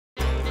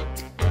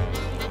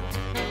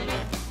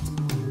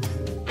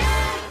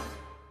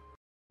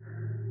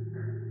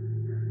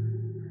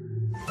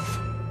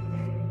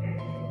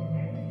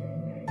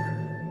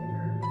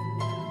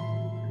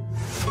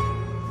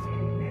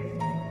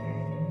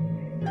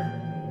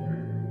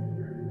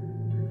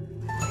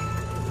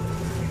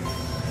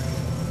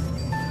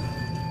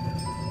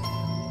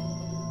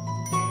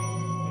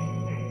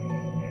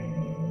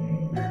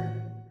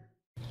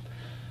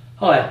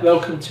Hi,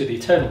 welcome to the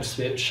Eternal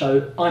Spirit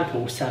Show. I'm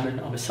Paul Salmon,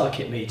 I'm a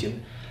psychic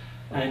medium,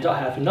 and I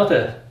have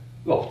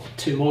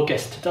two more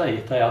guests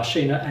today. They are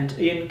Sheena and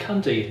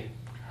Cundy.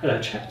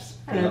 Hello chaps.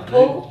 Hello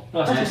Paul.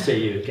 Nice to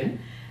see you again.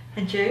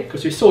 And you?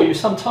 Because we saw you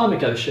some time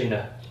ago,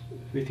 Sheena,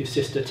 with your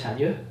sister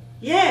Tanya.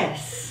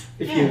 Yes.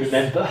 If you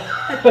remember.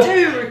 I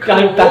do recall.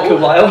 Going back a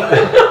while.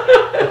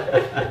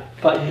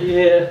 But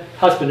yeah,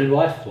 husband and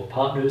wife, or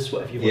partners,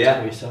 whatever you want to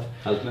call yourself.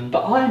 Husband.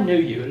 But I knew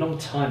you a long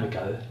time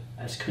ago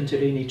as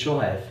Kundalini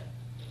Drive.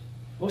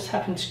 What's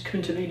happened to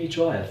Kundalini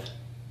Drive?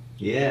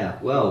 Yeah,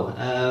 well,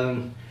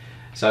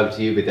 it's over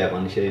to you with that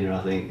one, Sheena,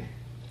 I think.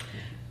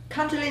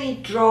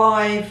 Cundy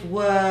Drive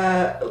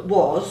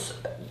was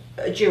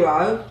a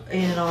duo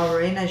in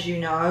Irene, as you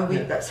know.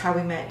 That's how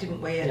we met,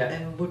 didn't we,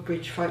 at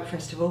Woodbridge Folk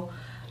Festival.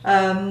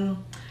 And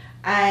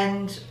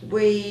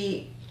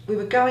we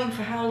were going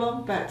for how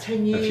long? About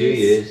 10 years? A few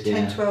years,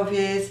 10, 12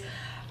 years.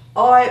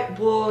 I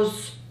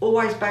was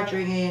always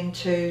badgering Ian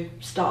to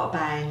start a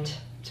band,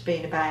 to be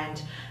in a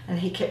band. And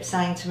he kept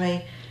saying to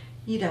me,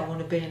 you don't want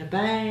to be in a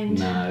band.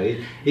 No,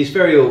 it's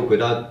very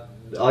awkward.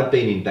 I'd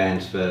been in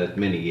bands for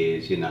many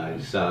years, you know,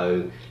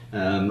 so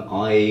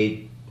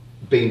I'd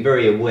been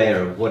very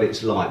aware of what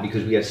it's like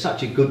because we had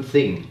such a good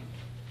thing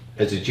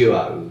as a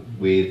duo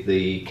with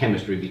the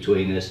chemistry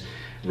between us,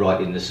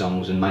 writing the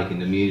songs and making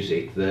the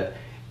music, that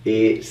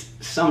it's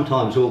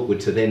sometimes awkward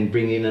to then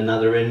bring in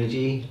another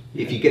energy.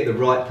 If you get the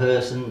right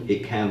person,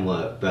 it can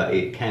work, but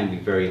it can be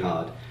very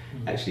hard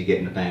actually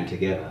getting a band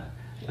together.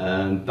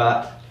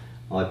 But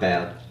I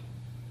bowed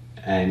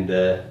and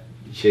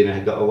Sheena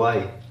had got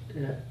away.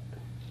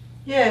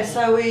 Yeah,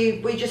 so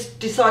we just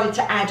decided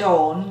to add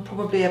on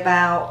probably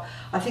about,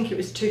 I think it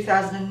was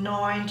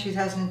 2009,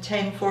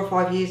 2010, 4 or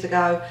 5 years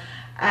ago,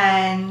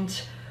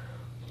 and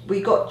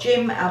we got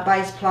Jim, our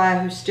bass player,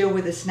 who's still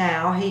with us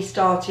now. He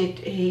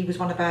was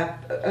one of our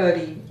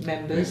early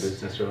members.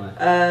 That's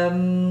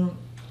right.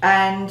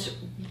 And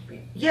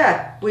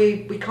yeah,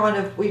 we've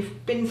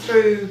been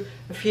through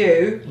a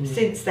few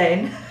since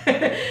then.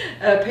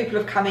 People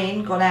have come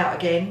in, gone out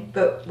again,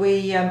 but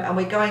and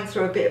we're going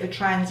through a bit of a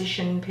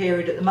transition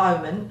period at the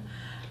moment,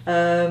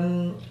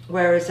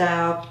 whereas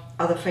our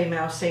other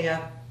female singer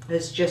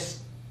has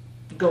just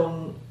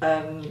gone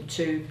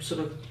to sort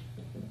of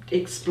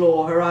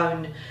explore her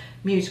own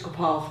musical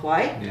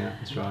pathway. Yeah,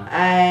 that's right.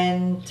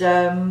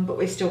 And but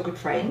we're still good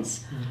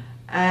friends,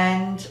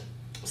 and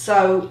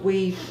so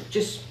we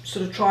just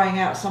sort of trying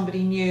out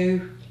somebody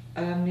new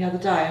the other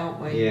day, aren't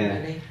we? Yeah.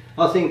 Really?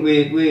 I think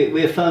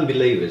we're firm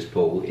believers,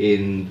 Paul,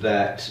 in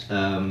that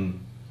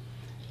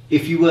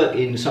if you work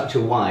in such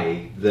a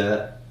way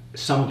that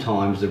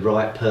sometimes the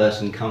right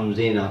person comes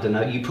in, I don't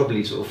know, you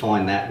probably sort of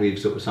find that with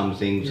sort of some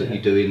things that you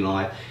do in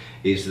life,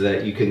 is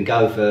that you can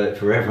go for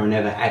forever and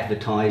ever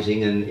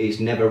advertising and it's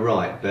never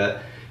right,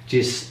 but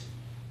just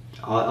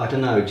I don't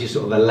know, just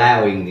sort of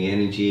allowing the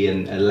energy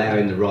and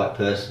allowing the right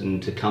person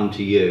to come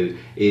to you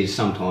is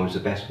sometimes the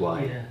best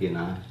way, you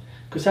know.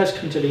 Because that's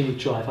Kundalini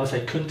Drive. I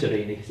say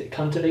Kundalini. Is it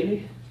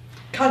Kundalini?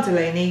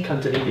 Kundalini.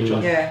 Kundalini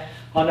Drive. Yeah.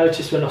 I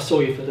noticed when I saw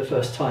you for the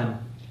first time,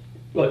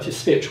 well, it's a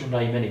spiritual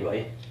name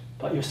anyway,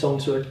 but your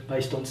songs were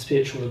based on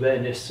spiritual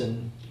awareness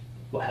and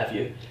what have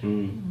you.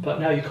 But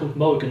now you're called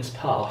Morrigan's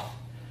Path,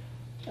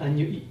 and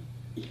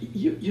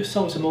your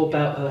songs are more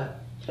about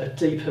a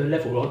deeper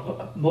level,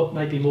 or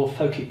maybe more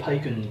folky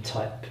pagan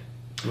type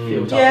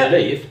field, I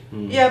believe.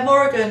 Yeah,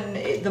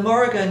 the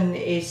Morrigan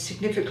is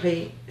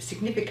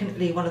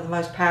significantly one of the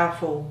most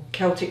powerful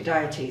Celtic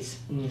deities,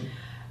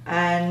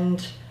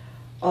 and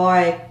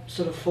I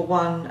sort of, for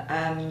one,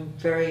 am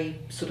very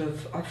sort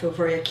of, I feel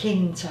very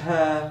akin to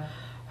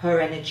her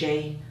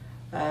energy,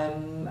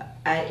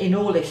 in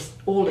all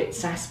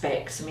its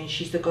aspects. I mean,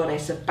 she's the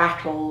goddess of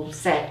battle,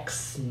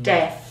 sex,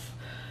 death.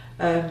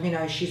 You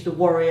know, she's the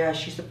warrior,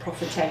 she's the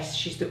prophetess,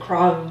 she's the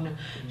crone,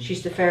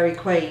 she's the fairy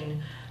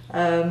queen.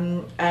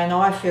 And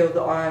I feel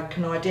that I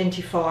can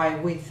identify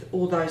with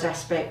all those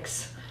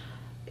aspects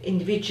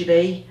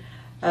individually,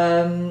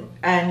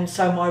 and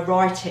so my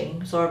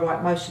writing, so I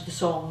write most of the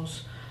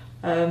songs,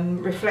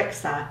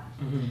 reflects that.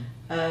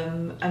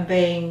 And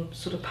being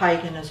sort of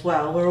pagan as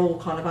well, we're all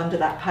kind of under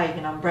that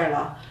pagan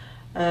umbrella.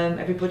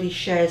 Everybody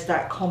shares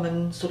that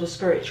common sort of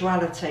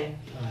spirituality.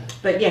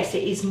 But yes,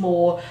 it is a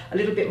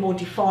little bit more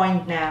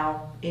defined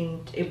now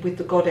with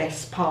the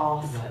goddess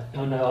path. Right.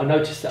 Oh no, I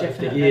noticed that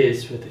over the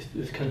years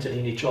with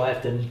Kundalini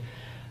Drive, then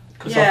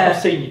because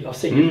I've seen you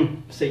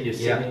singing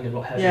and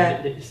what have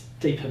you. It's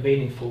deeper,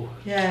 meaningful.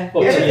 Yeah,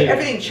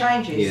 everything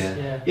changes.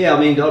 Yeah. I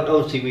mean,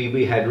 obviously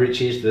we had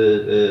Riches,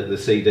 the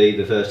CD,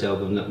 the first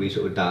album that we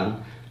sort of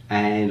done.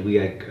 And we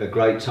had a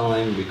great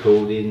time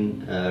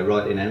recording,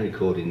 writing and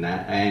recording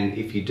that. And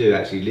if you do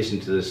actually listen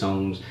to the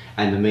songs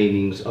and the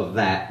meanings of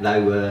that, they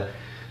were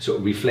sort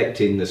of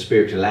reflecting the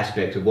spiritual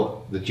aspect of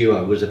what the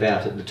duo was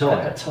about at the time.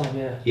 At that time,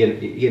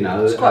 You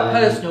know, it's quite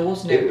personal,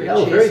 wasn't it?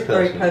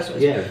 Very personal.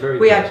 Yeah, very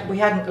personal. We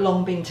hadn't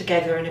long been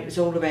together, and it was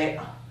all a bit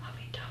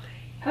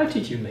lovey-dovey. How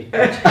did you meet?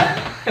 Tell us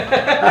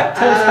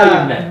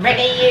how you met.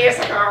 Many years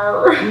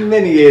ago.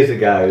 Many years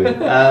ago.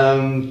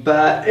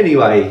 But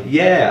anyway,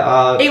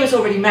 yeah. He was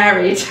already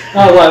married.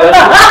 Oh, well,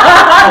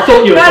 I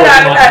thought you were no,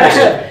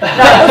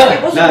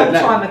 it wasn't a long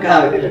time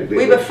ago.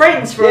 We were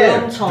friends for a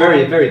long time.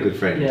 Very, very good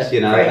friends, you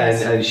know.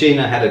 Friends. And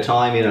Sheena had a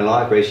time in her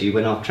life where she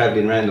went off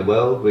travelling around the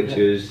world, which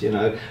was, you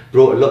know,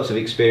 brought lots of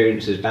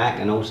experiences back,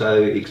 and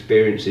also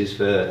experiences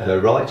for her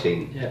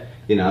writing. Yeah.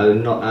 You know,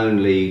 not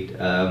only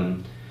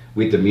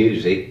with the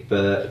music,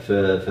 but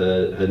for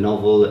her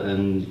novel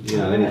and, you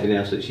know, anything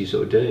else that she's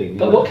sort of doing.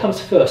 But what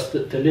comes first,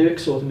 the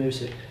lyrics or the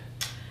music?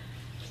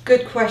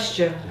 Good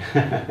question.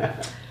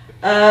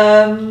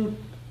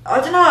 I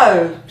don't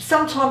know.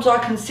 Sometimes I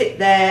can sit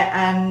there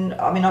and,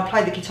 I mean, I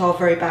play the guitar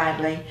very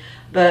badly,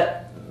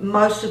 but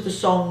most of the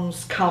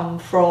songs come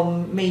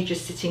from me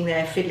just sitting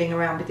there fiddling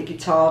around with the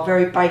guitar,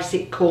 very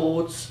basic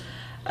chords,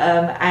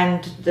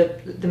 and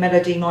the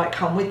melody might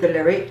come with the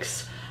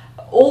lyrics.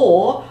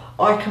 Or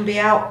I can be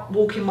out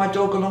walking my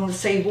dog along the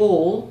sea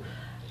wall,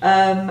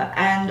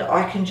 and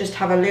I can just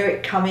have a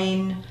lyric come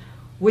in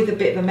with a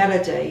bit of a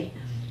melody,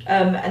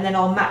 and then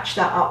I'll match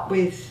that up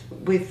with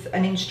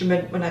an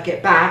instrument when I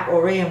get back,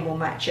 or Ian will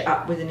match it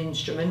up with an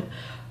instrument.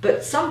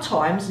 But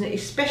sometimes, and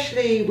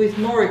especially with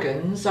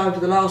Morrigan's over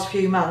the last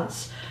few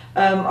months,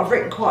 I've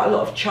written quite a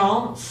lot of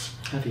chants.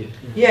 Have you?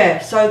 Yeah,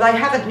 so they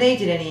haven't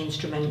needed any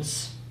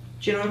instruments.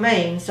 Do you know what I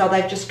mean? So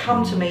they've just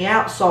come to me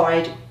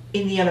outside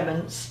in the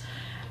elements.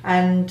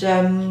 And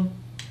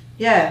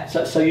yeah.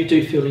 So you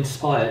do feel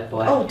inspired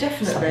by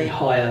definitely something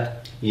higher,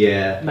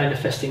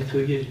 manifesting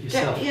through you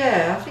yourself.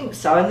 Yeah, I think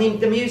so.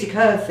 And the music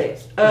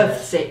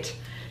earths it.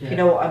 You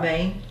know what I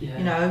mean? Yeah.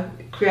 You know,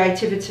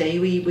 creativity.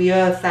 We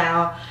earth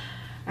our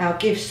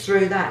gifts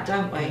through that,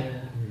 don't we? Yeah.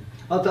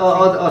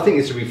 I think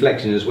it's a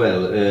reflection as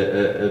well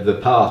of the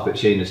path that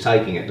Sheena's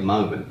taking at the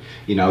moment.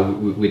 You know,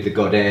 with the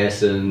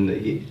goddess and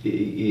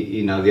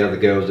you know the other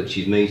girls that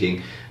she's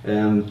meeting,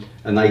 and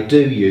they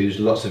do use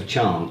lots of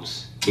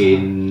chants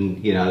in,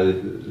 you know,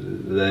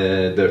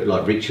 the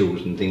like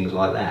rituals and things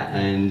like that,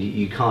 and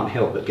you can't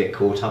help but get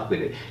caught up with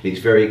it. It's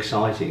very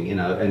exciting, you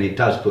know, and it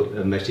does put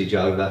a message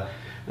over,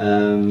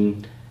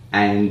 and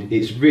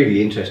it's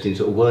really interesting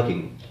sort of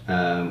working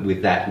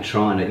with that and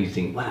trying it. You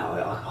think,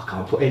 wow, I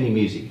can't put any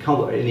music, can't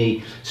put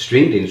any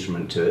stringed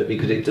instrument to it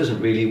because it doesn't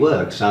really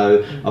work.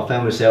 So I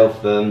found myself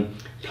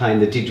playing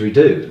the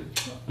didgeridoo,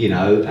 you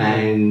know,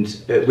 and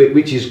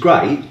which is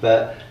great,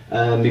 but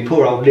my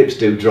poor old lips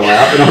do dry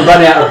up and I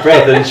run out of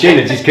breath, and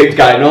Sheena just keeps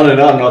going on,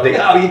 and I think,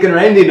 oh, you're going to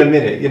end in a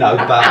minute, you know.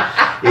 But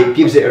it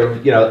gives it a,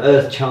 you know,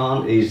 Earth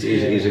Chant is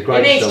a great song.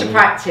 It needs to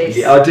practice.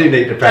 Yeah, I do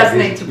need to practice.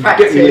 Does need to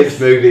practice. Get my lips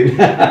moving.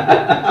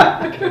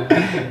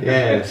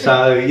 Yeah,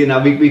 so, you know,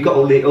 we've got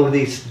all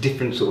these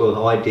different sort of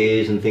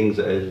ideas and things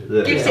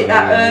that gives it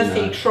that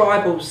earthy,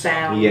 tribal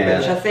sound, which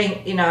I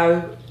think, you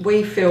know,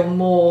 we feel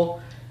more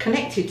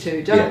connected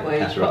to, don't we?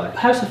 That's right.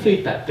 How's the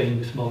feedback been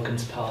with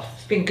Morgan's Path?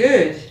 It's been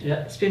good.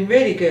 Yeah. It's been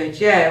really good.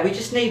 Yeah, we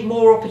just need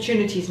more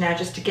opportunities now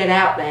just to get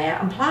out there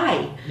and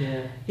play.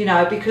 Yeah. You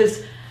know,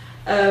 because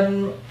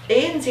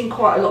Ian's in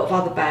quite a lot of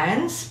other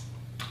bands,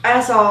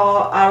 as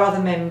are our other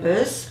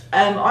members.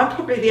 I'm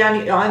probably the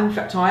only, in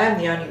fact I am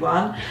the only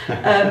one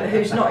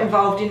who's not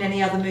involved in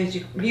any other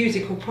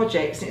musical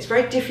projects, and it's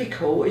very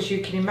difficult, as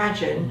you can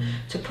imagine,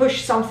 to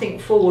push something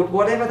forward,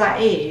 whatever that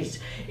is,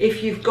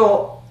 if you've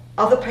got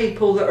other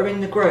people that are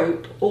in the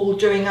group all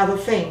doing other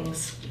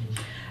things.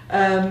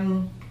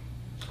 Yeah,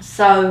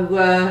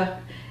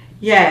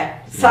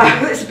 so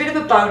it's a bit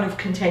of a bone of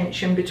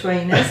contention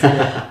between us,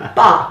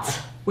 but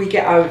we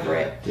get over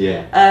it.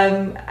 Yeah.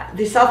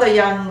 This other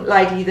young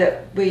lady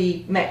that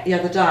we met the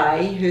other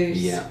day,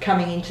 who's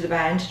coming into the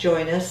band to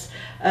join us,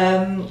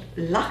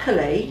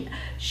 luckily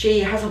she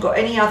hasn't got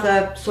any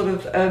other sort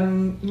of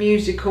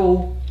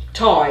musical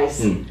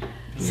ties.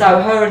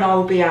 So her and I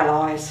will be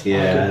allies.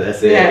 Yeah,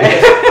 that's it. Yeah.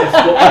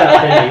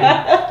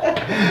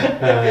 That's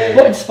what,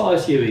 what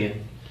inspires you,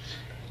 Ian?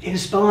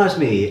 Inspires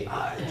me.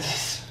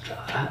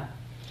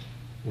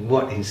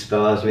 What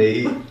inspires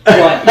me? Hint.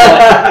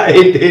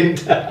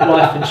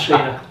 Life and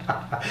Sheena.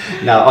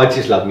 No, I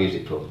just love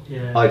music, Paul.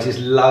 Yeah. I just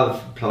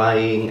love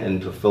playing and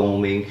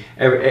performing.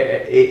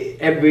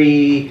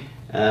 Every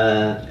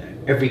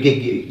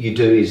gig you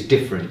do is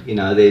different. You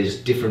know,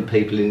 there's different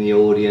people in the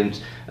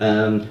audience.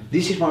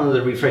 This is one of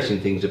the refreshing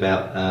things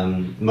about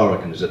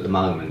Morrigan's at the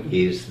moment,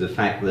 is the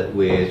fact that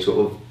we're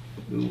sort of,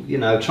 you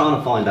know, trying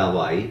to find our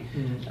way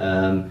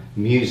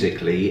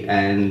musically,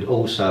 and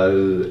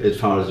also as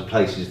far as the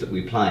places that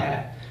we play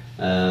at.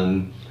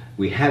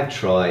 We have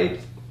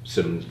tried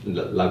some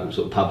local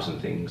sort of pubs and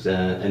things,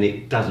 and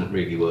it doesn't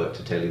really work,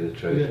 to tell you the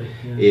truth.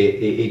 Really?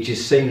 Yeah. It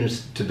just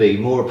seems to be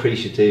more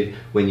appreciative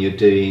when you're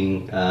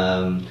doing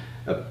a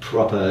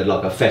proper,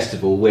 like a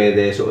festival, where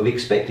they're sort of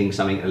expecting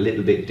something a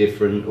little bit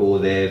different, or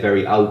they're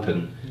very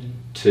open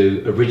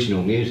to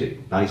original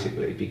music,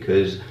 basically,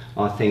 because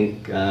I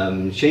think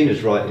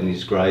Sheena's writing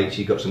is great.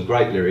 She's got some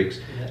great lyrics,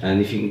 and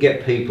if you can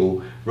get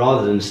people,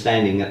 rather than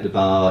standing at the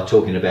bar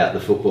talking about the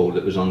football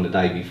that was on the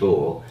day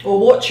before, or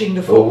watching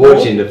the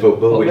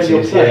football, which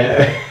is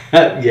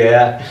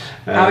yeah,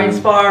 how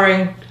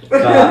inspiring.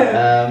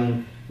 But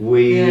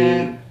we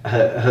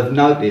have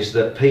noticed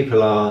that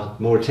people are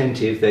more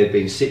attentive. They've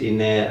been sitting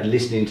there and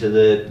listening to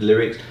the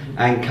lyrics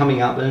and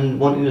coming up and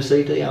wanting a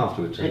CD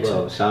afterwards as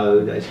well.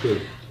 So that's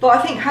good. But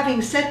I think,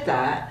 having said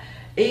that,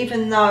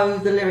 even though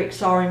the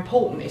lyrics are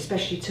important,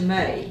 especially to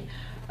me,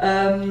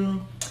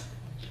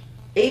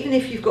 even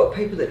if you've got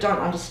people that don't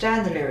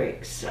understand the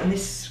lyrics, and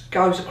this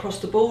goes across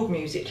the board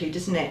musically,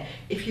 doesn't it?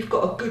 If you've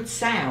got a good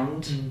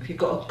sound, if you've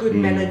got a good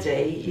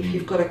melody, if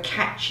you've got a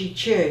catchy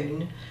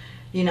tune,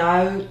 you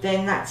know,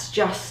 then that's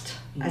just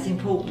as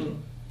important.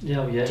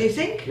 Yeah, yeah. Do you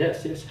think?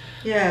 Yes, yes.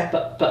 Yeah.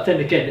 But then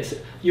again, it's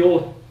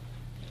you're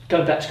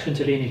going back to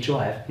Kundalini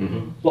Drive.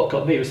 What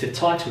got me was the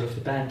title of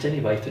the band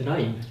anyway, the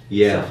name.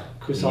 Yeah.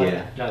 Because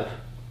I've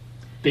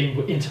been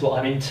into what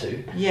I'm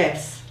into.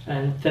 Yes.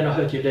 And then I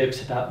heard your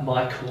lyrics about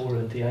Michael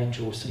and the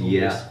angels and all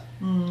this.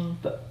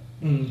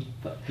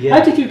 But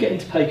how did you get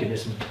into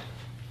paganism?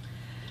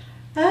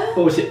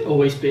 Or has it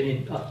always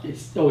been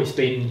it's always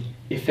been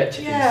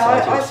effective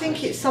inside you? I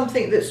think it's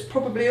something that's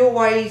probably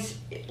always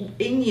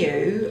in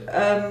you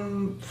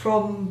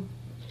from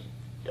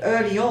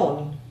early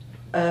on.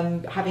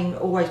 Having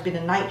always been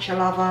a nature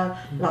lover,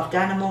 loved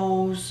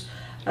animals,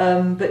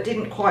 but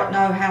didn't quite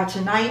know how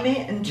to name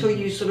it until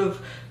you sort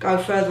of go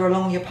further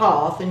along your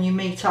path and you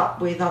meet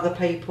up with other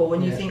people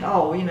and you think,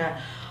 oh, you know,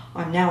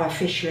 I'm now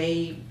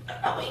officially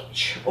a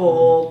witch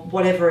or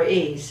whatever it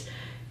is,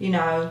 you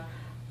know.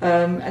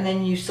 And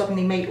then you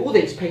suddenly meet all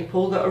these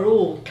people that are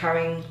all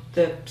carrying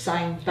the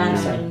same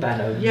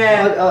banner.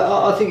 Yeah,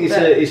 I think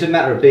it's a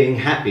matter of being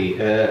happy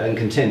and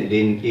contented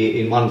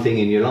in one thing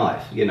in your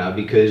life, you know,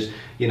 because,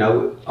 you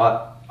know,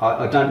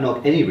 I don't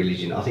knock any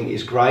religion. I think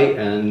it's great,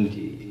 and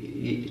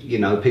you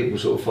know, people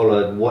sort of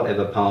follow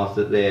whatever path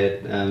that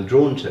they're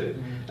drawn to,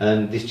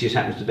 and this just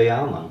happens to be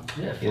our one.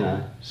 You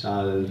know,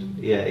 so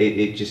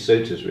it just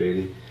suits us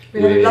really.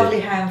 We had a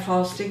lovely hand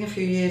fasting a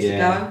few years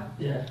ago.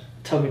 Yeah,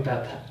 tell me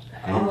about that.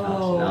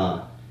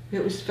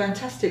 It was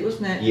fantastic,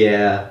 wasn't it?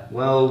 Yeah,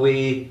 well,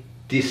 we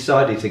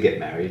decided to get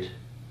married,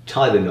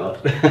 tie the knot.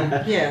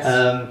 Yes.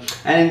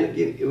 And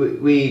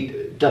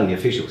we'd done the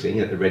official thing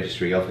at the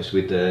registry office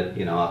with the,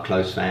 you know, our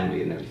close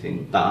family and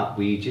everything, but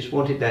we just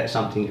wanted that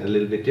something a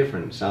little bit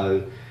different.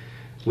 So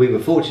we were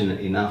fortunate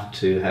enough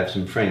to have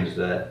some friends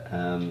that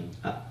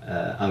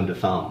owned a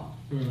farm,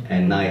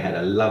 and they had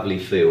a lovely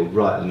field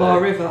right on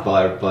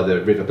by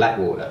the River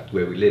Blackwater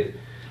where we live.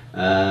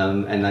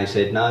 And they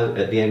said, no,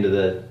 at the end of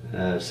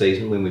the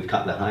season, when we've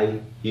cut the hay,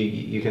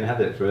 you can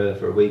have it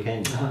for a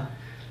weekend.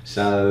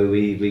 So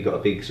we got a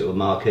big sort of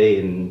marquee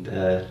and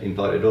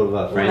invited all of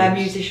our friends. All our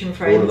musician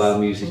friends. All of our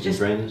musician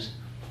friends.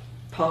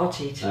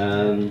 Partied.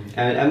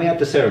 And we had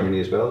the ceremony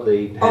as well,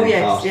 the hand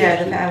fasting.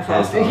 The hand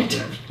fasting.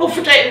 Not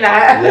forgetting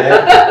that.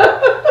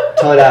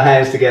 Yeah. Tied our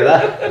hands together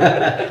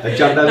and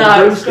jumped over the broomstick.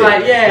 No, it was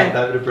great, yeah. Jumped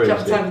over the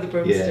broomstick. Jumped over the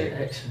broomstick. Yeah,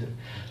 excellent.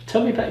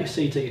 Tell me about your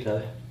CD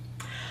though.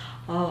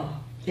 Oh.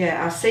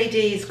 Yeah, our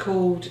CD is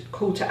called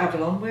Call to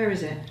Avalon. Where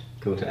is it?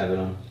 Call to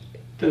Avalon.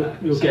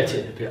 We'll get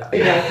it in a bit.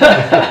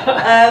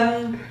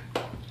 Yeah.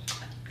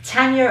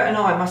 Tanya and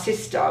I, my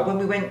sister, when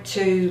we went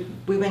to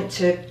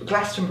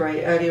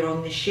Glastonbury earlier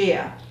on this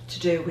year to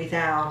do with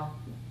our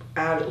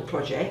little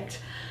project,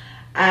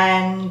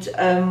 and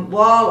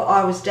while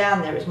I was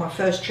down there, it was my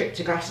first trip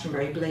to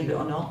Glastonbury, believe it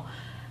or not,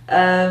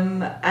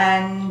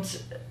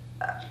 and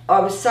I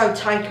was so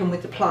taken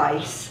with the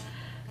place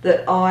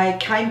that I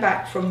came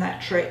back from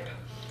that trip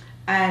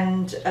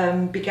and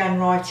began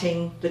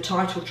writing the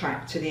title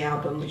track to the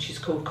album, which is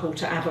called Call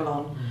to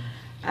Avalon.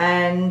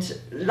 And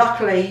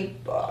luckily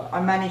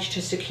I managed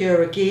to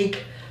secure a gig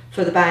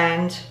for the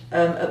band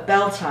at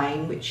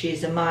Beltane, which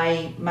is a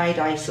May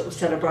Day sort of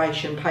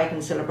celebration,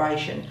 pagan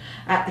celebration,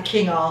 at the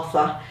King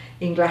Arthur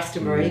in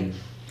Glastonbury.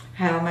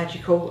 How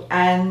magical.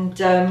 And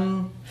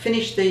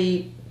finished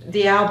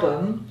the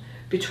album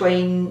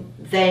between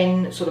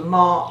then sort of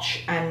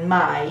March and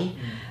May.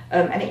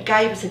 And it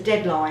gave us a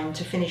deadline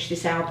to finish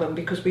this album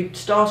because we'd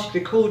started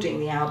recording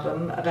the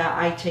album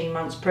about 18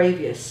 months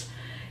previous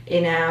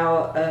in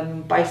our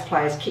bass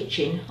player's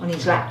kitchen on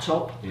his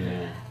laptop.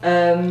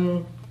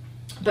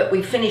 But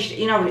we finished,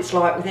 you know what it's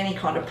like with any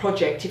kind of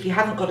project, if you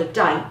haven't got a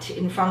date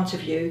in front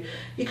of you,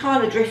 you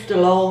kind of drift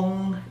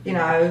along, you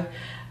know.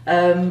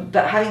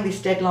 But having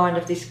this deadline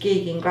of this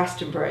gig in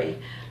Glastonbury,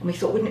 and we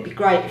thought, wouldn't it be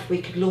great if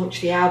we could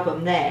launch the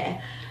album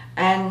there?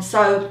 And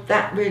so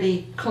that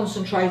really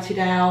concentrated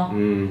our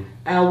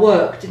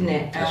work, didn't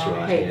it? That's our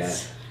right,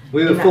 heads. Yeah.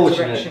 We were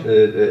fortunate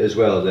as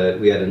well that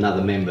we had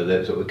another member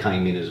that sort of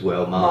came in as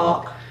well,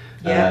 Mark.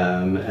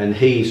 And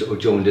he sort of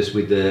joined us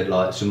with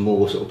some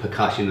more sort of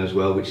percussion as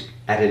well, which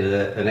added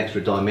an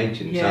extra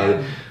dimension.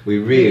 So we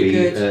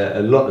really,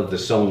 a lot of the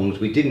songs,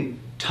 we didn't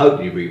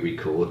totally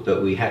re-record,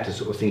 but we had to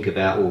sort of think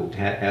about, well,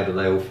 how do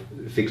they all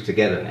fix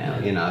together now,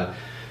 you know?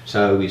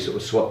 So we sort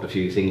of swapped a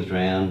few things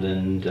around,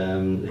 and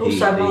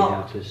also he Mark,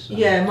 helped us. So.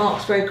 yeah,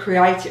 Mark's very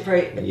creative,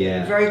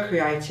 very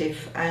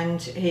creative,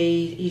 and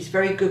he's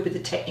very good with the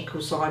technical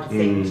side of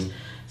things.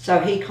 So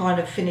he kind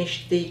of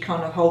finished the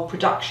kind of whole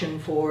production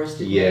for us,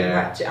 didn't he?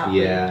 Wrapped it up,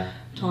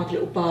 tied a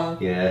little bow.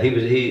 Yeah,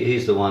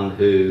 he's the one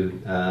who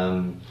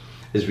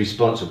is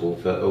responsible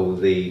for all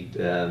the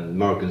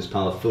Morrigan's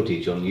Path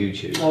footage on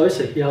YouTube. Oh, is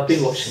he? Yeah, I've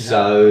been watching that.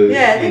 So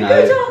yeah,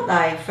 they're good, aren't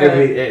they? For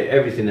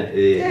everything that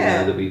you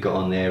know, that we've got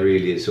on there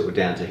really is sort of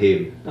down to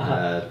him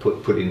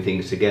putting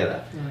things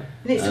together. Right.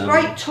 And it's a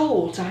great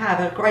tool to have,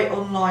 a great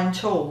online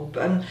tool.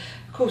 And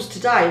of course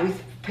today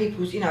with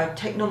people's, you know,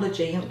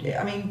 technology,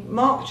 I mean,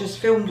 Mark just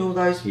filmed all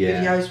those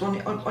videos on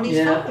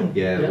his phone.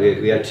 Yeah,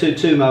 we had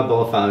two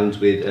mobile phones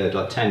with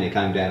like Tanya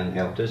came down and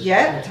helped us.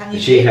 Yeah, Tanya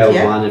she held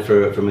yeah. one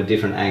from a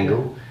different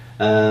angle,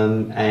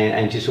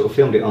 and just sort of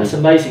filmed it on. That's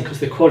amazing because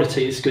the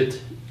quality is good.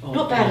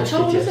 Not bad at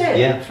all, is it?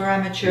 Yeah. For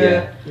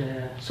amateur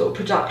sort of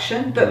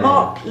production. But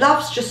Mark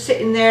loves just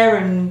sitting there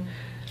and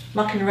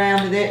mucking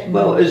around with it.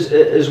 Well,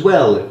 as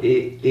well,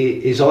 it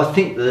is, I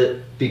think that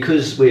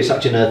because we're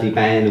such an earthy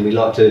band and we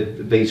like to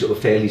be sort of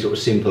fairly sort of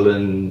simple,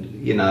 and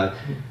you know,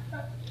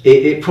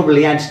 it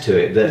probably adds to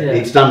it that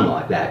it's done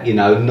like that, you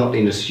know, not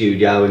in a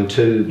studio and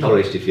too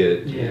polished, if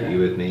you're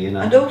with me, you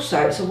know. And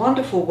also it's a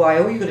wonderful way,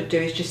 all you've got to do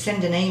is just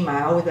send an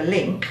email with a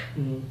link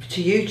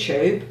to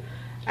YouTube,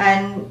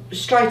 and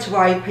straight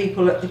away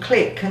people at the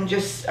click can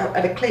just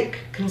at a click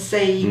can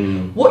see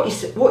what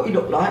you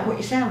look like, what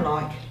you sound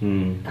like,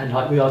 and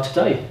like we are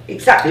today.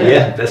 Exactly.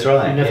 Yeah, that's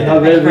right. You never know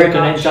where we're going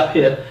to end up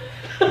here.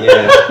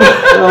 Yeah.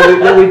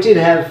 Well, we did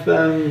have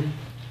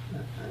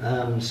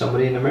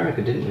somebody in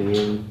America, didn't we?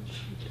 In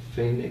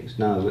Phoenix?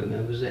 No,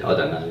 was it? I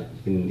don't know.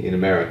 In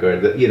America,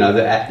 that, you know,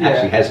 that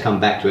actually has come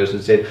back to us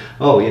and said,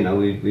 "Oh, you know,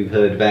 we've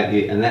heard about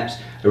you," and that's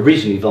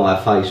originally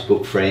via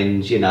Facebook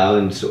friends, you know,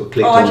 and sort of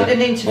clicked on I did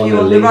an interview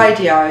on the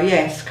radio,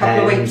 yes, a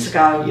couple of weeks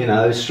ago. You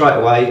know, straight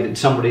away,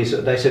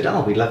 they said,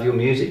 "Oh, we love your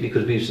music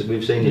because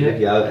we've seen the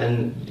video,"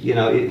 and you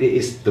know, it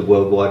is the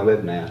World Wide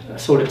Web now.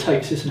 That's all it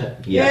takes, isn't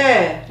it?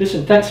 Yeah.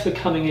 Listen, thanks for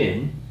coming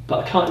in,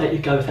 but I can't let you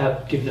go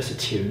without giving us a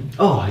tune.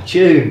 Oh, a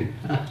tune!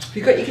 Have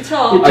you got your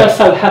guitar? It just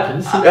so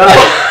happens.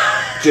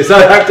 Just so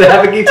I have to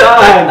have a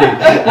guitar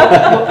handy.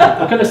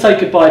 I'm going to say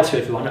goodbye to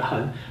everyone at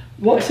home.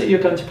 What is it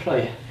you're going to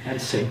play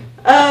and sing?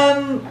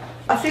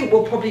 I think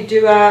we'll probably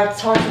do our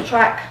title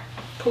track,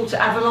 Call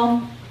to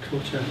Avalon.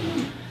 Cool.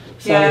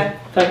 So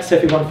thanks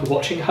everyone for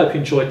watching. Hope you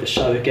enjoyed the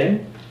show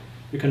again.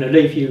 We're going to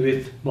leave you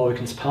with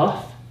Morrigan's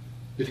Path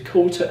with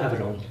Call to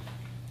Avalon.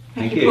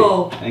 Thank you,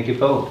 Paul. Thank you,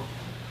 Paul.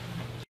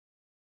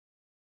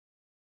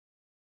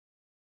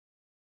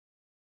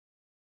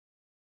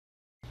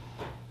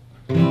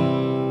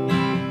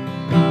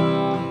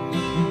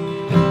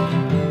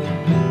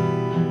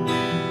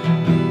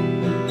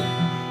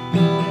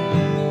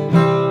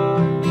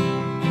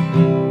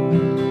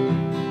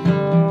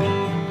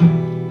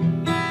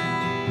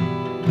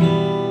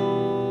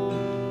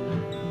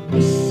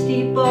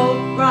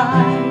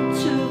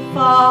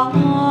 A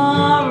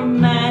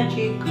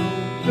magical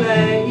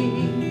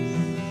place.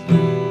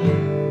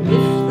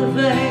 Lift the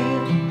veil,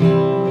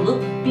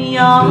 look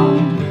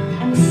beyond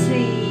and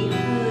see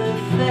her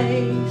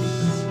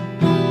face.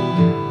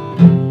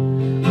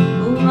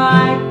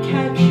 Moonlight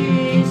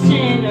catches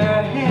in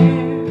her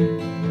hair.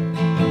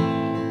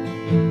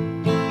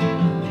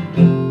 A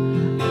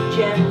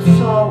gentle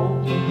soul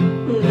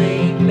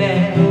laid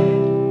bare.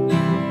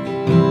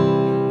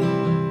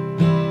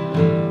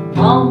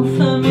 On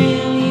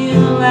familiar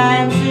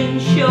lands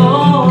and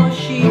shores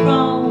she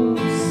roams,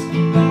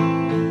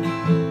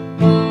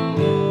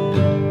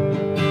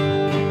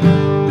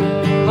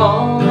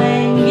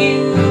 calling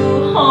you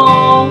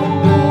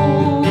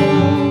home.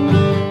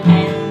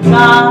 And I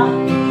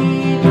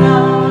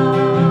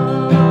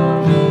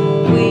love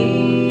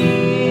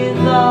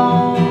with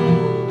all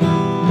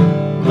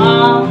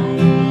my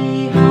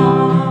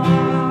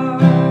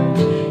heart.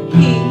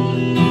 Hear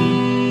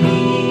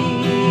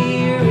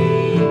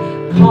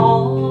it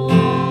call.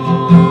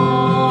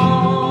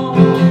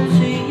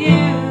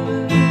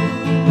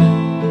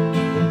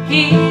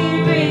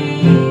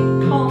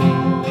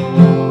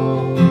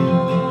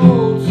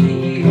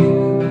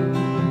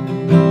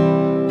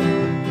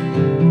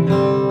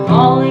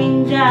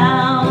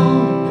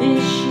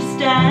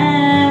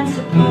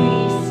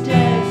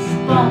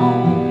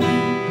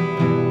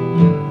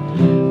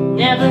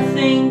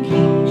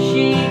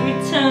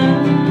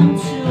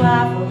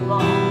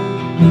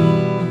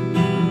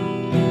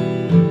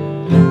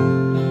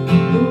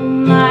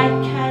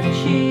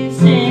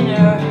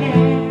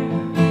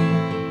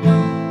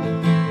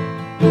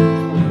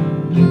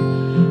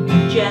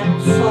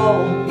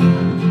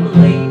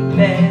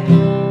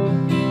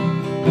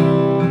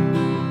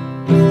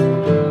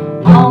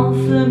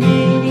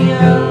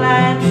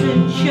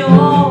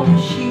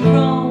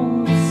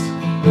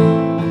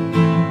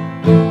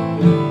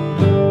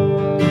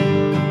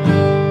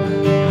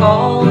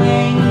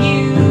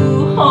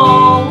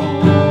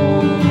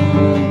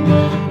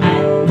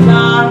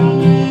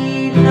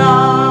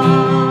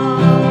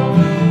 love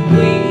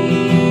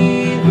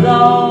with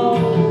all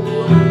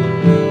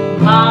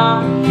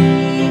my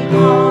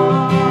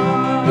heart.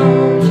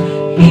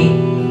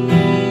 Here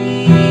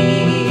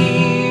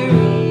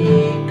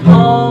it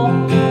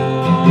comes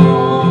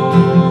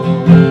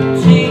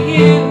to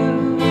you.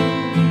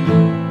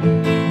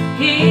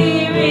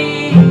 Here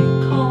it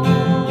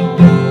calls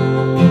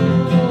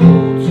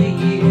to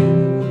you.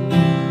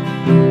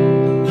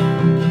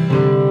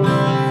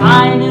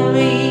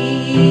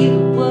 Finally, the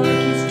work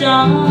is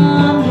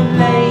done. The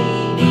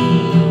lady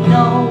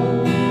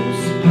knows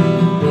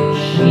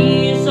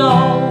she is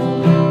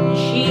old and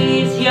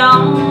she is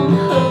young.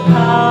 Her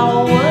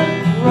power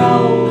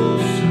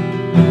grows.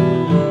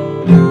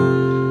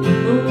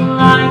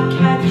 Moonlight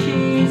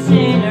catches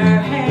in her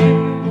hair.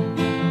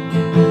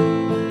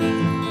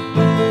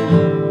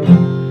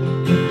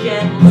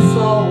 Gentle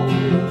soul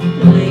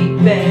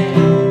laid bare.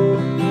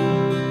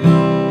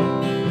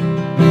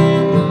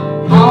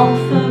 On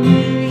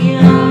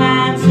familiar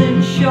lands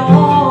and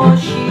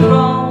shores she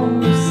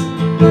roams,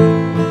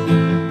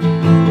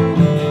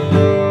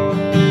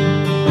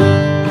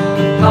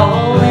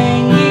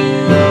 calling you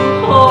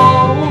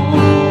home.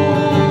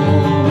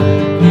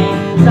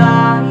 And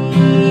I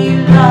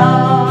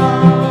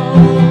love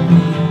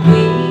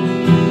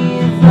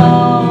with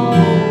all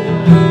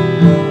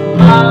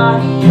my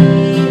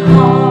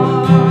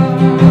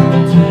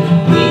heart.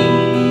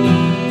 Here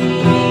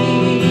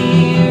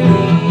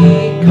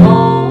it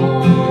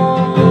calls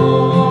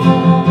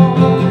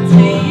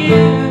to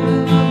you.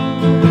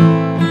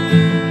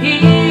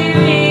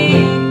 Here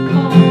it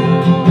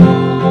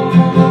calls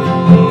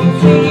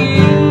to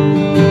you.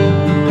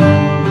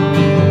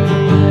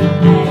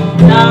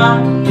 And I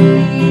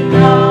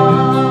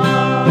love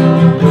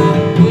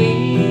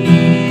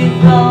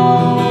with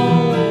all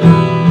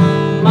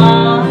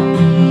my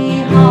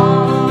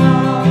heart.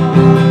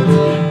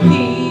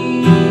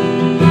 Here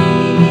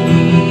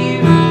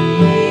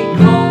it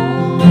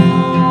calls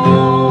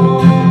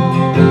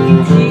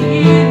to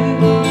you.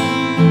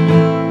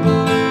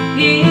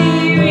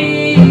 Here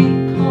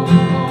it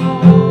calls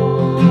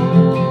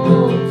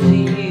to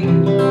you.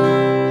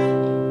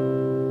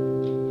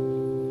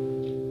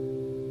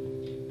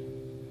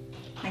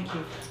 Thank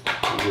you.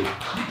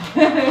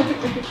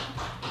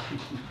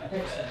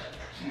 Excellent.